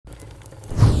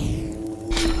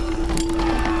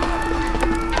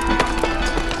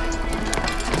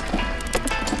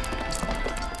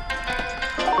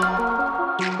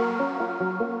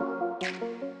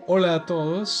a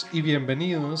todos y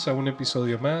bienvenidos a un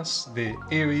episodio más de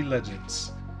AOE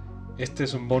Legends. Este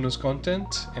es un bonus content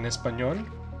en español.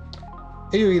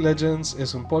 AOE Legends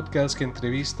es un podcast que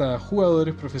entrevista a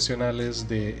jugadores profesionales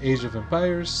de Age of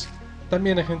Empires,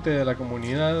 también a gente de la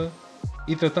comunidad,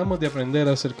 y tratamos de aprender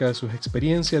acerca de sus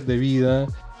experiencias de vida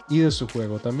y de su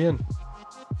juego también.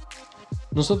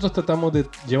 Nosotros tratamos de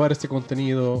llevar este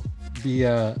contenido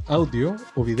vía audio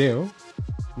o video.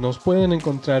 Nos pueden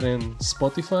encontrar en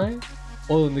Spotify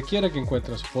o donde quiera que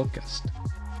encuentren su podcast.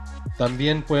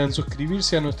 También pueden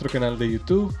suscribirse a nuestro canal de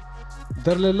YouTube,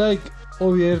 darle like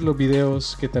o ver los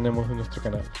videos que tenemos en nuestro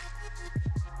canal.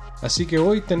 Así que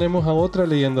hoy tenemos a otra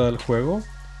leyenda del juego.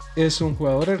 Es un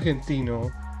jugador argentino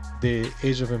de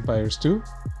Age of Empires 2.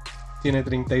 Tiene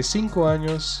 35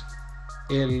 años.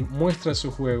 Él muestra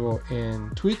su juego en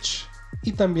Twitch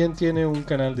y también tiene un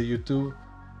canal de YouTube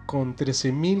con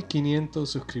 13.500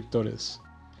 suscriptores.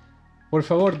 Por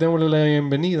favor, démosle la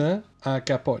bienvenida a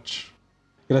Capoch.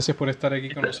 Gracias por estar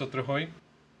aquí con nosotros hoy.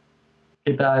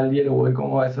 ¿Qué tal, Diego?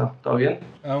 ¿Cómo va eso? ¿Todo bien?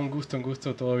 Un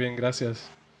gusto, todo bien,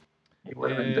 gracias.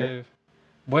 Igualmente.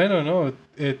 Bueno,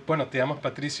 te llamas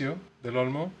Patricio del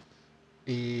Olmo.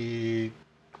 Y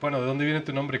bueno, ¿de dónde viene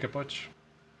tu nombre, Capoch?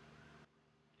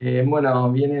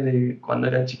 Bueno, viene de cuando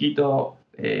era chiquito,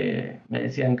 me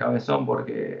decían cabezón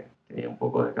porque tenía un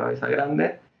poco de cabeza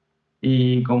grande.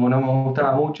 Y como no me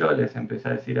gustaba mucho, les empecé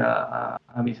a decir a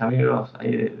mis amigos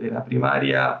ahí de la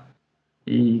primaria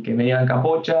y que me digan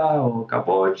Capocha o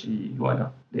Capoch. Y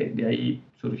bueno, de ahí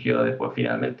surgió después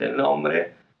finalmente el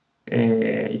nombre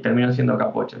y terminó siendo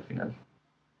Capocha al final.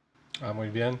 Muy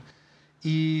bien.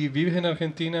 ¿Y vives en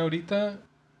Argentina ahorita?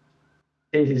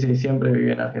 Sí, siempre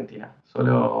viví en Argentina.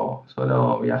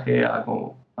 Solo viajé a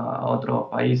otros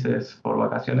países por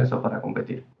vacaciones o para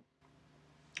competir.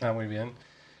 Muy bien.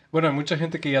 Bueno, hay mucha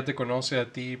gente que ya te conoce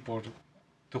a ti por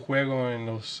tu juego en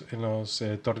los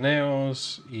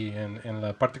torneos y en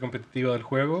la parte competitiva del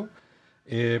juego,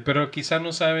 pero quizás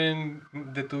no saben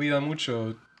de tu vida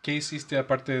mucho. ¿Qué hiciste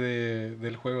aparte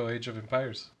del juego de Age of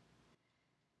Empires?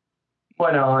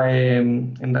 Bueno,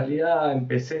 en realidad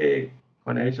empecé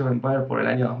con el Age of Empires por el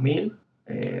año 2000,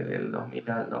 del 2000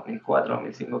 al 2004,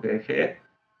 2005 que dejé.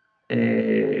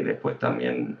 Después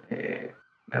también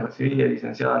me recibí de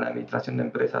licenciado en Administración de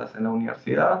Empresas en la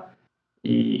universidad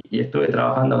y estuve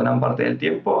trabajando gran parte del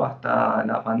tiempo hasta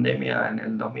la pandemia en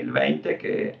el 2020,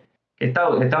 que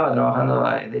estaba trabajando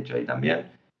de hecho ahí también,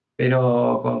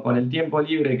 pero con el tiempo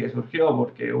libre que surgió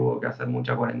porque hubo que hacer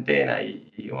mucha cuarentena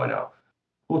y bueno,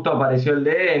 justo apareció el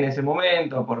DE en ese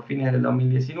momento, por fines del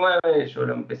 2019, yo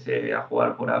lo empecé a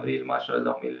jugar por abril, mayo del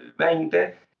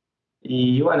 2020.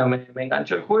 Y bueno, me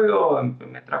enganchó el juego,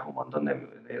 me trajo un montón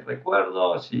de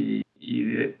recuerdos y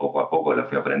de poco a poco lo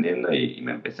fui aprendiendo y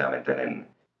me empecé a meter en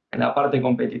la parte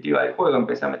competitiva del juego,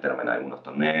 empecé a meterme en algunos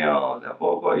torneos de a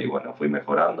poco y bueno, fui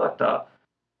mejorando hasta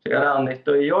llegar a donde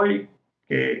estoy hoy,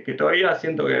 que todavía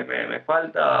siento que me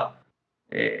falta,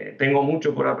 tengo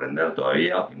mucho por aprender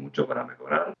todavía y mucho para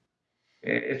mejorar.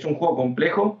 Es un juego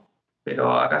complejo,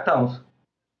 pero acá estamos.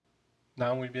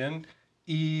 Muy bien.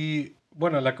 Y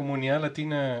bueno, la comunidad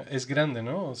latina es grande,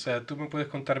 ¿no? O sea, tú me puedes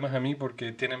contar más a mí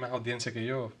porque tienes más audiencia que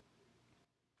yo.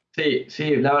 Sí,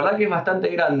 la verdad que es bastante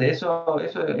grande, eso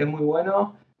es muy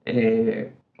bueno.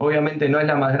 Obviamente no es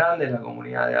la más grande, la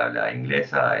comunidad de habla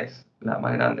inglesa es la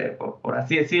más grande, por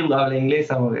así decirlo, habla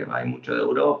inglesa, porque hay mucho de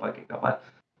Europa que capaz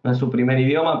no es su primer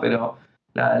idioma, pero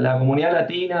la comunidad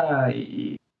latina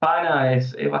y hispana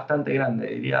es bastante grande,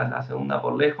 diría la segunda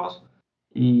por lejos.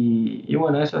 Y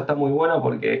bueno, eso está muy bueno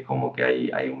porque es como que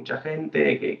hay mucha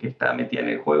gente que está metida en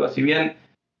el juego, si bien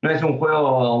no es un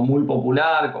juego muy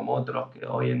popular como otros que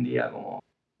hoy en día, como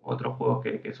otros juegos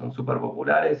que son súper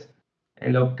populares.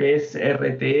 En lo que es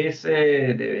RTS,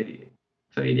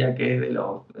 yo diría que es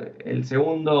el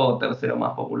segundo o tercero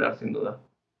más popular, sin duda.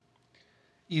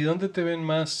 ¿Y dónde te ven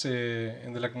más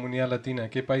de la comunidad latina?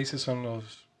 ¿Qué países son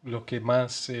los que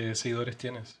más seguidores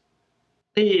tienes?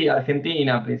 Sí,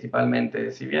 Argentina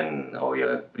principalmente. Si bien,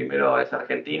 obvio, primero es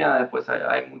Argentina, después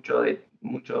hay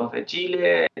muchos de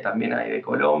Chile, también hay de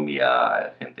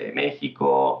Colombia, gente de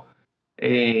México,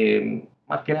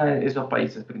 más que nada esos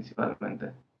países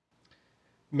principalmente.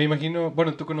 Me imagino,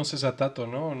 bueno, tú conoces a Tato,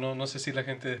 ¿no? No sé si la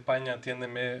gente de España tiende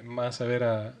más a ver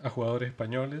a jugadores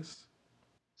españoles.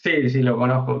 Sí, lo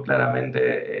conozco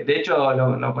claramente. De hecho,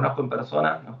 lo conozco en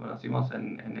persona, nos conocimos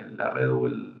la Red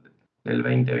Bull del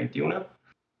 2021.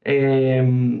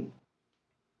 Eh,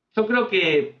 yo creo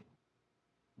que,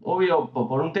 obvio,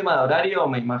 por un tema de horario,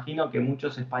 me imagino que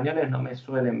muchos españoles no me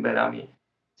suelen ver a mí.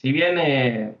 Si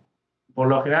bien, por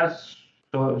lo general,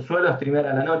 suelo streamear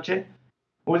a la noche,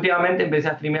 Últimamente empecé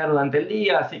a streamear durante el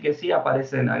día, así que sí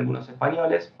aparecen algunos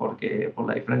españoles, porque por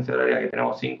la diferencia horaria que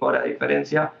tenemos 5 horas de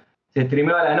diferencia, se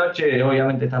streameó a la noche,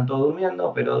 obviamente están todos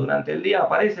durmiendo, pero durante el día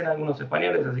aparecen algunos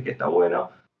españoles, así que está bueno.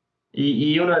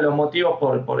 Y uno de los motivos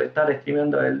por estar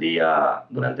streameando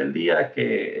durante el día es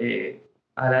que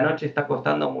a la noche está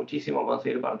costando muchísimo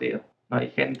conseguir partidos. No hay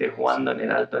gente Sí, jugando en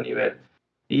el alto nivel.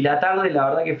 Y la tarde, la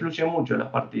verdad que fluye mucho los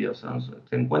partidos.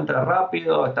 Se encuentra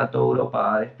rápido, está toda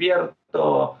Europa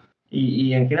despierto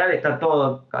y en general está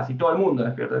casi todo el mundo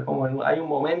despierto. Es como hay un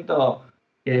momento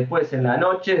que después en la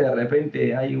noche de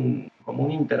repente hay como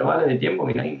un intervalo de tiempo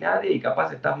que no hay nadie y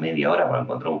capaz estás media hora para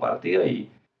encontrar un partido y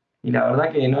la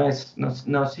verdad que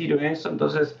no sirve eso.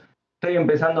 Entonces estoy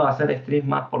empezando a hacer streams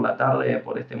más por la tarde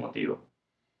por este motivo.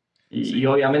 Y sí,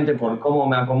 yo obviamente creo por que cómo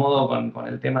me acomodo con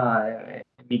el tema en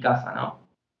mi casa, ¿no?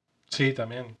 sí,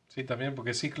 también,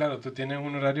 porque sí, claro, tú tienes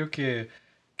un horario que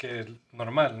es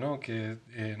normal, ¿no? Que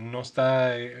no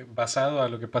está basado a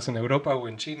lo que pasa en Europa o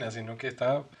en China, sino que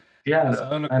está Claro,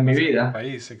 basado en lo que en mi pasa en tu vida.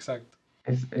 país, exacto.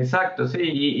 Exacto, sí.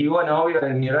 Y bueno, obvio,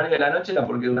 en mi horario de la noche era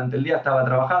porque durante el día estaba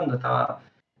trabajando,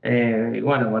 y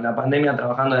bueno, con la pandemia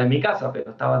trabajando desde mi casa,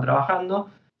 pero estaba trabajando.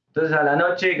 Entonces a la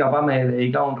noche capaz me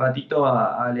dedicaba un ratito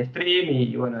al stream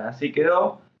y bueno, así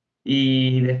quedó.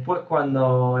 Y después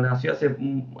cuando nació hace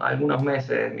algunos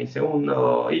meses mi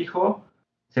segundo hijo,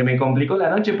 se me complicó la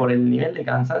noche por el nivel de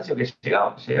cansancio que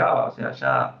llegaba, o sea,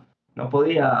 ya no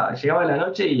podía, llegaba la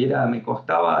noche y me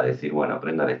costaba decir, bueno,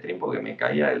 prendo el stream porque me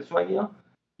caía del sueño.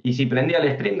 Y si prendía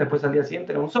el stream, después al día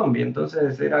siguiente era un zombie.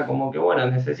 Entonces era como que, bueno,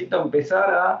 necesito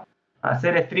empezar a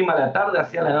hacer stream a la tarde,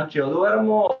 hacia la noche o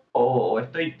duermo, o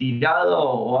estoy tirado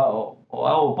o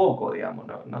hago poco, digamos.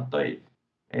 No estoy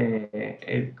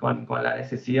con la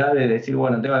necesidad de decir,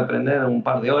 bueno, tengo que prender un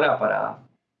par de horas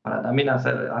para también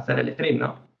hacer el stream,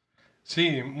 ¿no?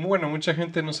 Sí, bueno, mucha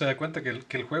gente no se da cuenta que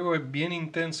el juego es bien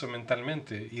intenso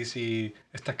mentalmente y si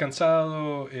estás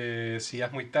cansado, si ya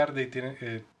es muy tarde y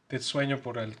tienes sueño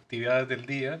por actividades del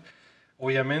día,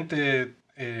 obviamente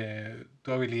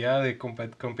tu habilidad de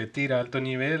competir a alto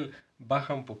nivel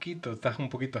baja un poquito, estás un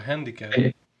poquito handicap.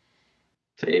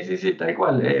 Sí, sí, tal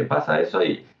cual. Pasa eso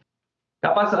y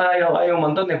capaz hay un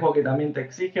montón de juegos que también te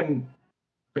exigen,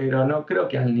 pero no creo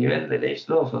que al nivel del Age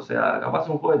 2, o sea, capaz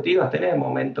un juego de tiros tenés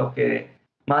momentos que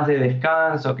más de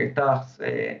descanso, que estás,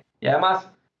 y además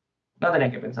no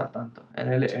tenés que pensar tanto.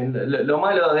 Sí, Lo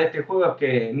malo de este juego es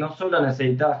que no solo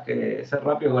necesitas que ser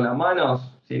rápido con las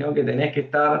manos, sino que tenés que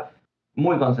estar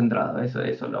muy concentrado, eso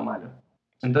es lo malo.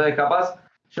 sí, Entonces capaz,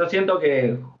 yo siento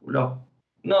que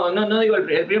no digo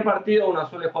el primer partido uno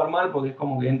suele jugar mal porque es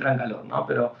como que entra en calor, ¿no?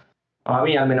 Pero a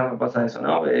mí al menos me pasa eso,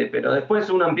 ¿no? Pero después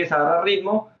uno empieza a agarrar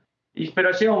ritmo,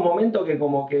 pero llega un momento que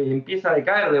como que empieza a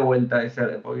decaer de vuelta ese,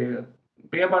 porque el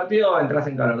primer partido entras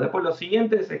en calor, después los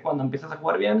siguientes es cuando empiezas a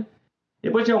jugar bien, y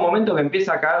después llega un momento que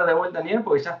empieza a caer de vuelta a nivel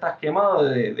porque ya estás quemado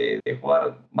de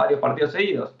jugar varios partidos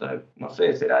seguidos. Entonces, no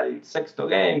sé, será el sexto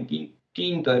game,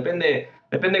 quinto, depende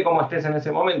cómo estés en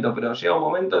ese momento, pero llega un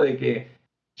momento de que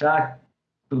ya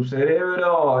tu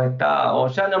cerebro está, o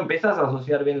ya no empezás a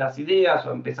asociar bien las ideas,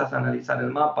 o empezás a analizar el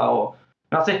mapa, o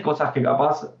no haces cosas que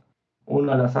capaz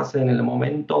uno las hace en el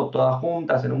momento, todas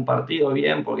juntas, en un partido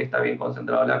bien, porque está bien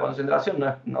concentrado. La concentración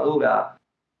no dura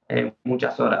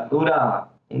muchas horas, dura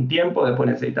un tiempo, después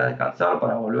necesitas descansar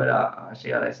para volver a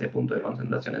llegar a ese punto de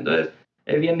concentración. Entonces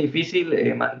es bien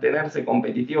difícil mantenerse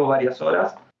competitivo varias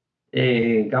horas.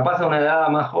 Capaz a una edad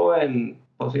más joven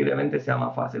posiblemente sea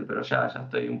más fácil, pero ya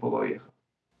estoy un poco viejo.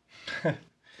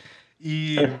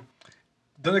 ¿Y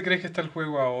dónde crees que está el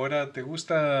juego ahora? ¿Te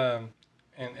gusta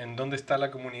en dónde está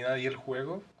la comunidad y el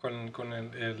juego con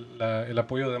el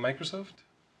apoyo de Microsoft?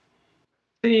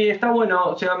 Sí, está bueno.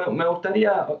 O sea, me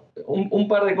gustaría un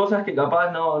par de cosas que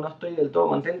capaz no estoy del todo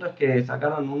contento es que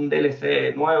sacaron un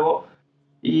DLC nuevo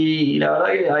y la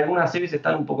verdad que algunas series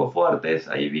están un poco fuertes.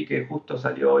 Ahí vi que justo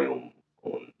salió hoy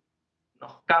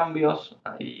unos cambios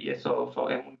y eso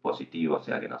es muy positivo, o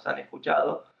sea que nos han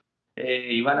escuchado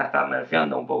y van a estar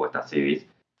nerfeando un poco estas series,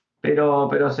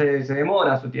 pero se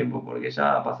demora su tiempo porque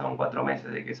ya pasaron 4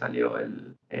 meses de que salió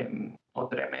o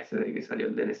 3 meses de que salió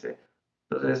el DLC.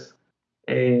 Entonces,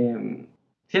 eh,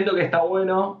 siento que está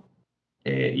bueno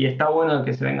y está bueno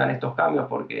que se vengan estos cambios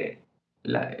porque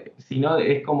si no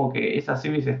es como que esas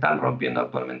series están rompiendo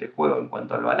actualmente el juego en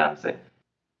cuanto al balance.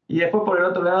 Y después por el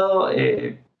otro lado,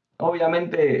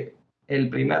 obviamente el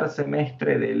primer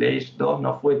semestre del Age 2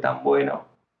 no fue tan bueno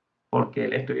porque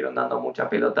le estuvieron dando mucha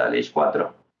pelota al Age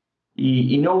 4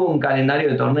 y no hubo un calendario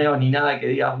de torneos ni nada que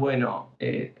digas, bueno,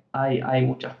 hay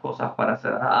muchas cosas para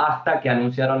hacer, hasta que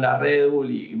anunciaron la Red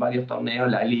Bull y varios torneos,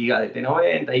 la Liga de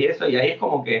T90 y eso, y ahí es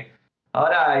como que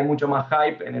Ahora hay mucho más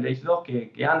hype en el Age 2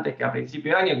 que antes, que a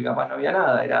principio de año, que capaz no había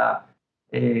nada.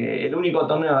 El único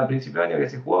torneo al principio de año que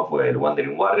se jugó fue el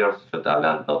Wandering Warriors. Yo estaba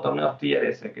hablando de torneos Tier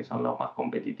S, que son los más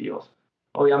competitivos.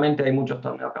 Obviamente hay muchos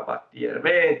torneos capaz Tier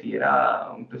B, Tier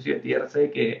A, inclusive Tier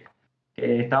C, que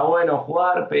está bueno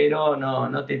jugar, pero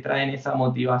no te traen esa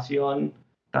motivación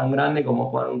tan grande como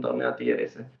jugar un torneo Tier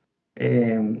S.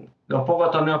 Los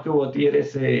pocos torneos que hubo Tier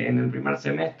S en el primer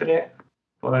semestre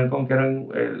fueron el Conquer,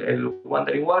 el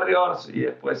Wandering Warriors y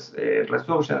después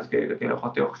Resurgence, que lo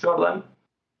hosteó Jordan,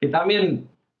 que también,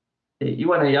 y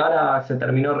bueno, y ahora se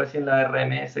terminó recién la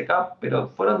RMS Cup, pero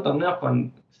fueron torneos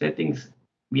con settings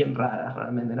bien raras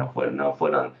realmente, no fueron,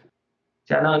 o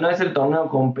sea, no es el torneo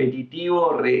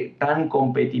competitivo, tan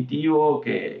competitivo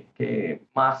que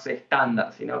más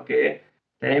estándar, sino que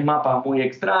tenés mapas muy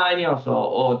extraños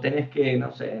o tenés que,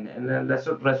 no sé, en el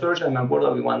Resurgence me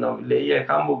acuerdo que cuando leía el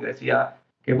handbook decía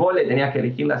que vos le tenías que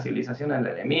elegir la civilización al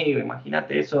enemigo,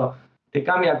 imagínate eso, te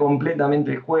cambia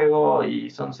completamente el juego y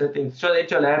son settings. Yo de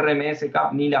hecho la RMS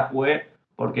Cup ni la jugué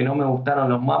porque no me gustaron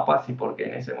los mapas y porque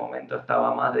en ese momento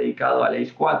estaba más dedicado al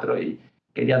Age 4 y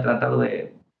quería tratar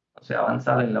de, o sea,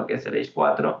 avanzar en lo que es el Age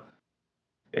 4,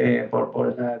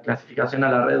 por la clasificación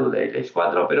a la Red Bull del Age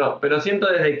 4, pero siento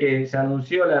desde que se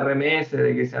anunció la RMS,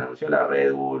 desde que se anunció la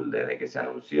Red Bull, desde que se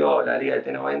anunció la Liga de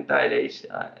T90, el Age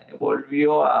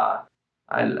volvió a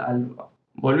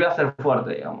ser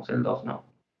fuerte, digamos, el 2, ¿no?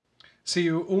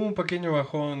 Sí, hubo un pequeño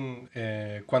bajón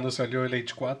cuando salió el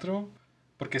H4,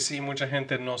 porque sí, mucha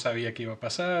gente no sabía qué iba a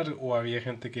pasar, o había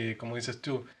gente que, como dices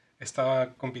tú,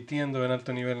 estaba compitiendo en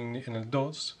alto nivel en el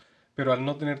 2, pero al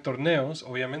no tener torneos,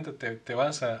 obviamente te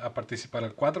vas a participar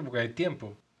al 4 porque hay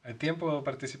tiempo. Hay tiempo de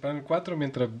participar en el 4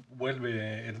 mientras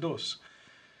vuelve el 2.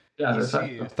 Y Claro, sí,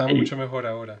 exacto. está mucho mejor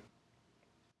ahora.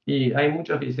 Y hay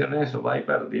muchos que hicieron eso.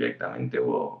 Viper directamente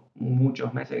hubo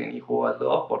muchos meses que ni jugó al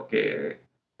 2 porque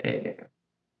eh,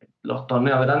 los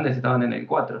torneos grandes estaban en el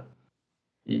 4.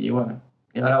 Y bueno,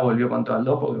 y ahora volvió con todo al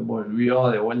 2 porque volvió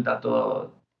de vuelta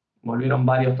todo. Volvieron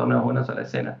varios torneos buenos a la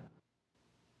escena.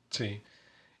 Sí.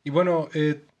 Y bueno,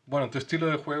 bueno, tu estilo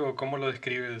de juego, ¿cómo lo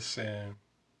describes en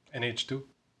H2?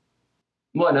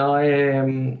 Bueno,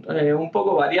 un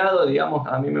poco variado, digamos.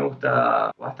 A mí me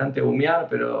gusta bastante bumear,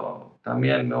 pero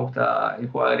también me gusta el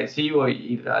juego agresivo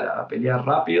y ir a pelear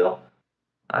rápido.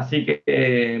 Así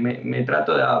que me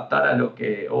trato de adaptar a lo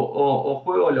que, o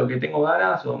juego lo que tengo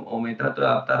ganas, o me trato de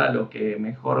adaptar a lo que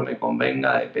mejor me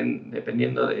convenga,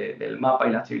 dependiendo del mapa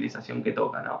y la civilización que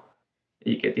toca, ¿no?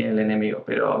 Y que tiene el enemigo.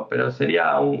 Pero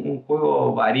sería un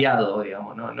juego variado,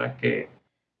 digamos, ¿no? No es que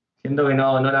siento que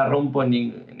no la rompo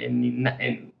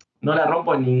no la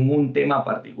rompo en ningún tema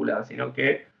particular, sino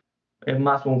que es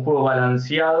más un juego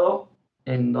balanceado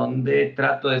en donde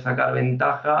trato de sacar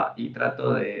ventaja y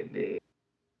trato de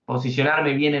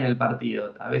posicionarme bien en el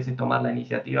partido. A veces tomar la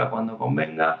iniciativa cuando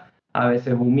convenga, a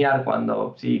veces bumear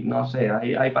cuando, sí, no sé,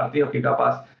 hay partidos que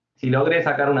capaz, si logré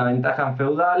sacar una ventaja en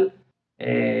feudal,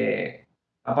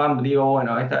 capaz digo,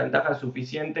 bueno, esta ventaja es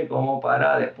suficiente como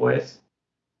para después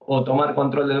o tomar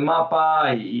control del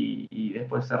mapa y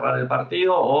después cerrar el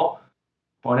partido, o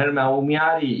ponerme a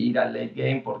bumear y ir al late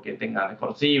game porque tenga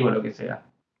mejor sigo o lo que sea.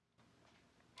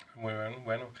 Muy bien,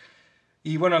 bueno.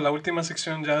 Y bueno, la última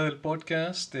sección ya del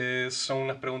podcast son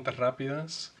unas preguntas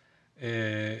rápidas.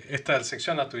 Esta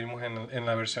sección la tuvimos en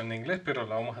la versión de inglés, pero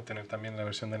la vamos a tener también en la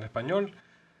versión del español.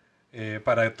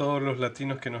 Para todos los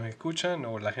latinos que nos escuchan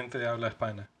o la gente de habla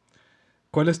hispana.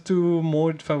 ¿Cuál es tu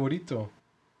mod favorito?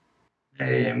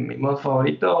 Mi mod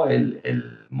favorito,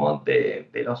 el mod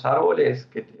de los árboles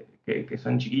que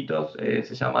son chiquitos,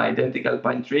 se llama Identical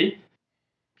Pine Tree,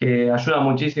 que ayuda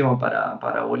muchísimo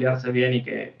para bolearse bien y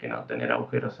que no tener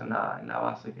agujeros en la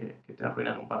base que te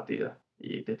arruinan un partido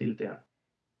y te tiltean.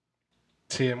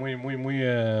 Sí,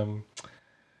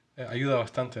 ayuda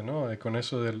bastante, ¿no? Con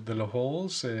eso de los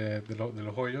holes, de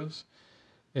los hoyos.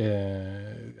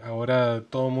 Ahora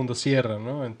todo el mundo cierra,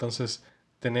 ¿no? Entonces,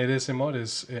 tener ese mod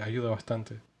ayuda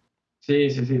bastante.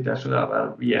 Sí, sí, sí, te ayuda a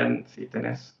ver bien si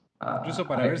tenés. Incluso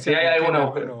para ver si Si hay alguien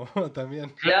algún tiene agujero. alguno también.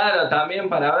 Claro, también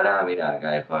para ver, mira, acá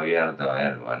dejó abierto, a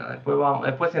ver, bueno, después vamos,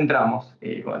 después entramos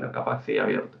y bueno, capaz sigue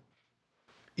abierto.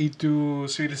 ¿Y tu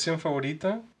civilización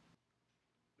favorita?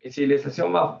 Mi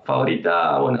civilización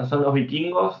favorita, bueno, son los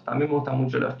vikingos, también me gustan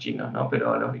mucho los chinos, ¿no?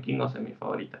 Pero los vikingos es mi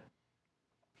favorita.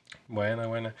 Buena,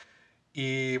 buena.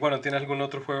 Y bueno, ¿tienes algún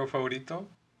otro juego favorito?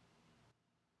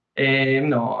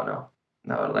 No,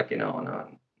 la verdad que no.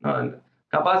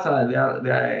 Capaz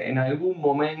en algún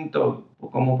momento,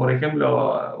 como por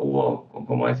ejemplo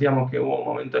como decíamos que hubo un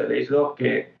momento de Age 2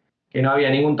 que no había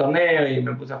ningún torneo y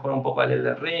me puse a jugar un poco al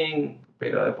Elden Ring,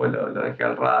 pero después lo dejé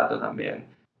al rato también.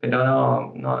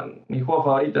 Pero no, mi juego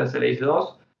favorito es el Age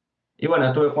 2. Y bueno,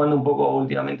 estuve jugando un poco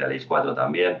últimamente al Age 4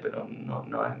 también, pero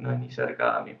no es ni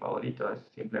cerca a mi favorito, es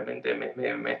simplemente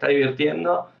me está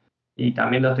divirtiendo y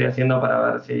también lo estoy haciendo para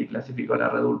ver si clasifico la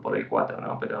Red Bull por el 4,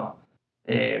 ¿no? Pero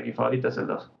mi favorito es el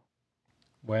 2.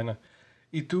 Buena.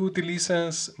 ¿Y tú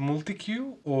utilizas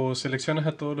multi-queue o seleccionas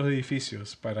a todos los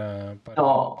edificios para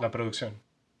No, la producción?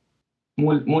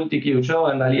 multi-queue.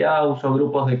 Yo en realidad uso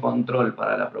grupos de control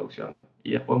para la producción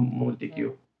y después multi-queue.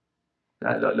 O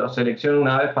sea, lo selecciono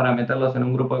una vez para meterlos en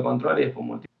un grupo de control y después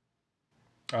multi-queue.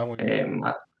 Ah, muy bien.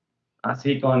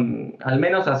 Eh, al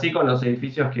menos así con los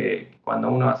edificios que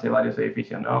cuando uno hace varios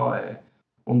edificios, ¿no?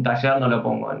 Un taller no lo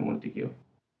pongo en multi-queue.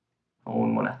 O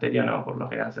un monasterio no, por lo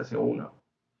general se hace uno.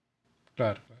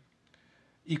 Claro, claro.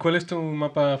 ¿Y cuál es tu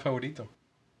mapa favorito?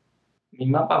 Mi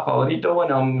mapa favorito,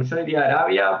 bueno, yo diría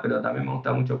Arabia, pero también me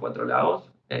gusta mucho Cuatro Lagos.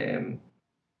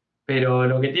 Pero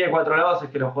lo que tiene Cuatro Lagos es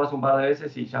que lo jugás un par de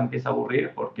veces y ya empieza a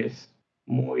aburrir porque es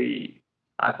muy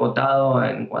acotado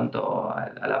en cuanto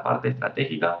a la parte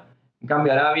estratégica. En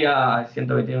cambio, Arabia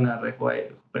siento que tiene una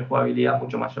rejugabilidad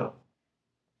mucho mayor.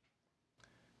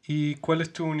 ¿Y cuál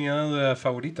es tu unidad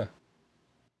favorita?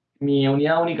 Mi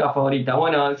unidad única favorita.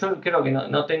 Bueno, yo creo que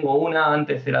no tengo una.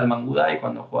 Antes era el Mangudai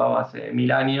cuando jugaba hace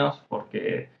 1000 años,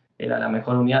 porque era la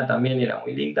mejor unidad también y era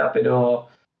muy linda. Pero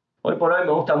hoy por hoy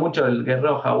me gusta mucho el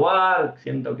Guerrero Jaguar.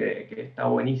 Siento que está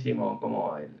buenísimo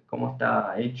cómo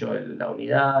está hecho la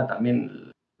unidad.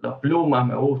 También los plumas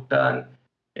me gustan.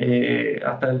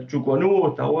 Hasta el Chuconú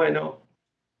está bueno.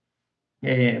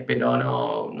 Pero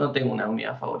no tengo una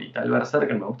unidad favorita. El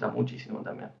Berserker me gusta muchísimo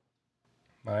también.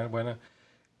 A ver, buena.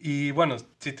 Y bueno,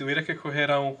 si tuvieras que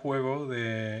escoger a un juego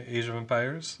de Age of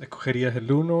Empires, ¿escogerías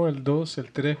el uno, el 2,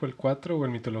 el 3 o el 4 o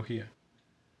el Mitología?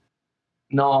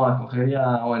 No,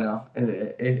 escogería, bueno,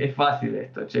 es fácil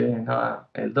esto, che, no,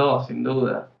 el 2 sin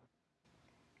duda.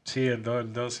 Sí, el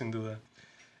 2 sin duda.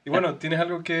 Y bueno, ¿tienes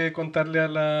algo que contarle a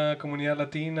la comunidad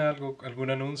latina,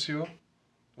 algún anuncio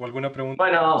o alguna pregunta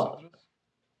para Bueno, nosotros?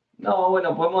 no,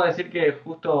 bueno, podemos decir que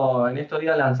justo en estos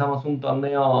días lanzamos un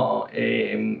torneo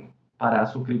para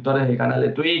suscriptores del canal de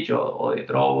Twitch o de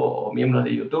Trovo o miembros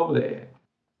de YouTube,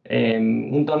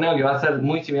 un torneo que va a ser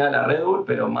muy similar a la Red Bull,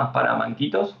 pero más para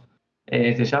manquitos.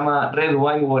 Se llama Red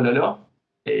Wine Wololo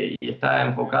y está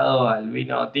enfocado al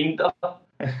vino tinto. Va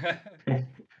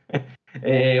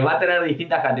a tener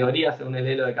distintas categorías según el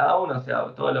elo de cada uno, o sea,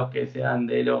 todos los que sean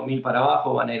de elo 1000 para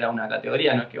abajo van a ir a una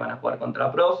categoría, no es que van a jugar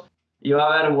contra pros, y va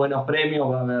a haber buenos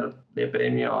premios, va a haber de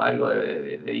premio algo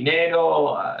de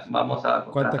dinero, vamos a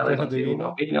 ¿Cuántas tratar de cajas de conseguir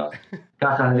unos vino? vinos,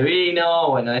 cajas de vino,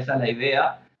 bueno, esa es la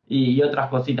idea, y otras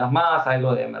cositas más,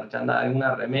 algo de merchandising,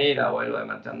 alguna remera o algo de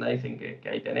merchandising que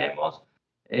ahí tenemos.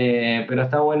 Pero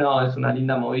está bueno, es una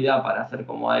linda movida para hacer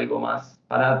como algo más,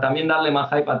 para también darle más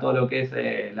hype a todo lo que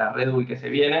es la Red Bull que se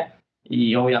viene.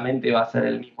 Y obviamente va a ser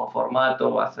el mismo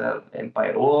formato, va a ser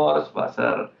Empire Wars, va a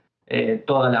ser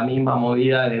toda la misma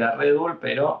movida de la Red Bull,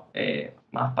 pero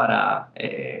más para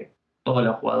todos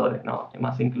los jugadores, ¿no?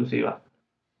 Más inclusiva,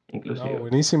 No, inclusive.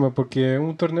 buenísimo, porque es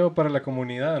un torneo para la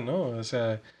comunidad, ¿no? O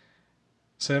sea,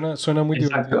 suena muy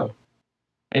Exacto. divertido.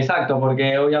 Exacto,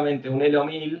 porque obviamente un Elo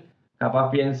 1000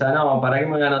 capaz piensa, no, ¿para qué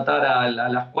me voy a anotar a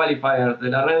las qualifiers de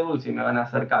la Red Bull si me van a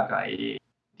hacer caca? Y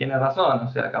tiene razón, o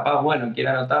sea, capaz, bueno, quiere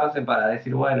anotarse para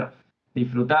decir, bueno,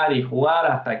 disfrutar y jugar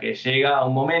hasta que llega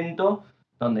un momento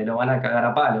donde lo van a cagar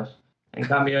a palos. En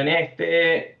cambio, en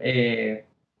este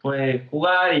puede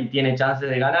jugar y tiene chances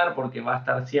de ganar porque va a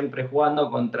estar siempre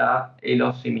jugando contra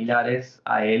Elos similares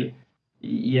a él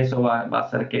y eso va a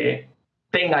hacer que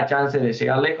tenga chance de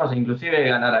llegar lejos e inclusive de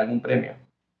ganar algún premio.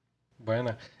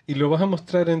 Buena. ¿Y lo vas a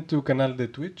mostrar en tu canal de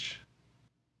Twitch?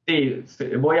 Sí,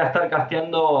 voy a estar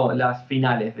casteando las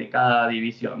finales de cada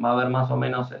división. Va a haber más o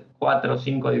menos 4 o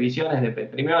 5 divisiones.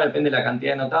 Primero depende de la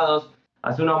cantidad de anotados.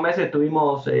 Hace unos meses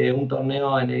tuvimos un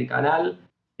torneo en el canal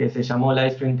que se llamó la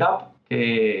Ice Cream Cup,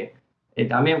 que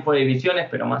también fue divisiones,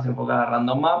 pero más enfocada a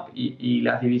Random Map. Y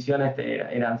las divisiones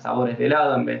eran sabores de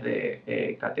helado en vez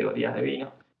de categorías de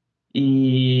vino.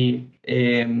 Y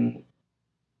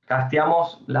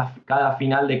casteamos cada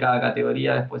final de cada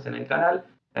categoría después en el canal.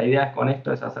 La idea es con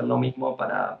esto es hacer lo mismo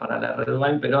para la Red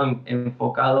Wine, pero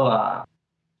enfocado a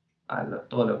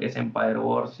todo lo que es Empire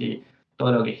Wars y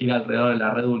todo lo que gira alrededor de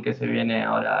la Red Bull que se viene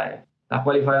ahora. Las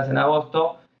qualifiers en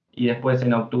agosto y después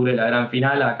en octubre la gran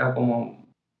final. Acá como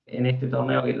en este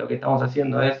torneo que lo que estamos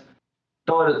haciendo es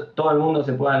todo el mundo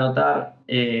se puede anotar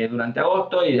durante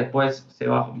agosto y después se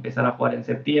va a empezar a jugar en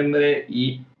septiembre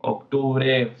y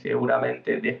octubre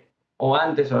seguramente, o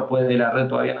antes o después de la red,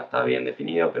 todavía no está bien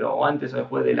definido, pero o antes o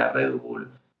después de la Red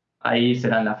Bull ahí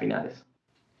serán las finales.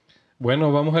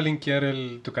 Bueno, vamos a linkear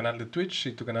tu canal de Twitch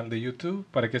y tu canal de YouTube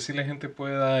para que así la gente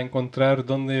pueda encontrar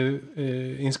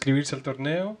dónde inscribirse al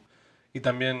torneo y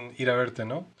también ir a verte,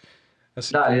 ¿no?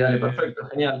 Así Dale, que perfecto,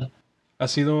 genial. ha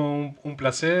sido un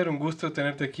placer, un gusto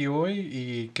tenerte aquí hoy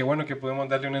y qué bueno que podemos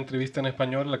darle una entrevista en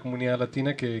español a la comunidad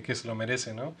latina que se lo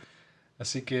merece, ¿no?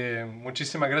 Así que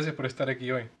muchísimas gracias por estar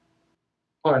aquí hoy.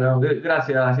 Bueno,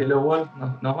 gracias, Cielo Wall.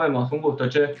 Nos vemos, un gusto,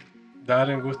 che.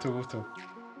 Dale, un gusto, gusto.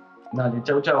 Dale,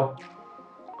 chau, chau.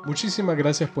 Muchísimas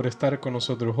gracias por estar con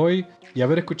nosotros hoy y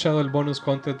haber escuchado el bonus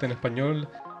content en español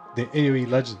de AoE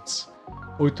Legends.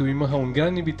 Hoy tuvimos a un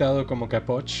gran invitado como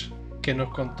Capoch, que nos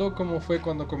contó cómo fue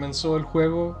cuando comenzó el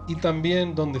juego y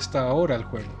también dónde está ahora el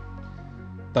juego.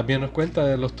 También nos cuenta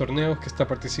de los torneos que está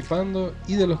participando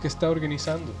y de los que está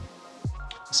organizando.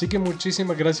 Así que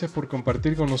muchísimas gracias por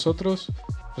compartir con nosotros.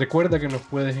 Recuerda que nos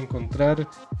puedes encontrar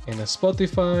en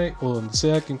Spotify o donde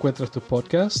sea que encuentres tu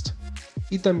podcast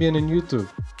y también en YouTube.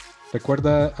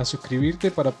 Recuerda a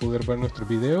suscribirte para poder ver nuestros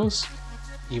videos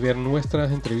y ver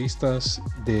nuestras entrevistas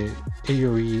de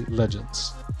AoE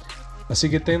Legends. Así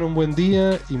que ten un buen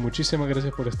día y muchísimas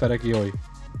gracias por estar aquí hoy.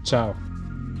 Chao.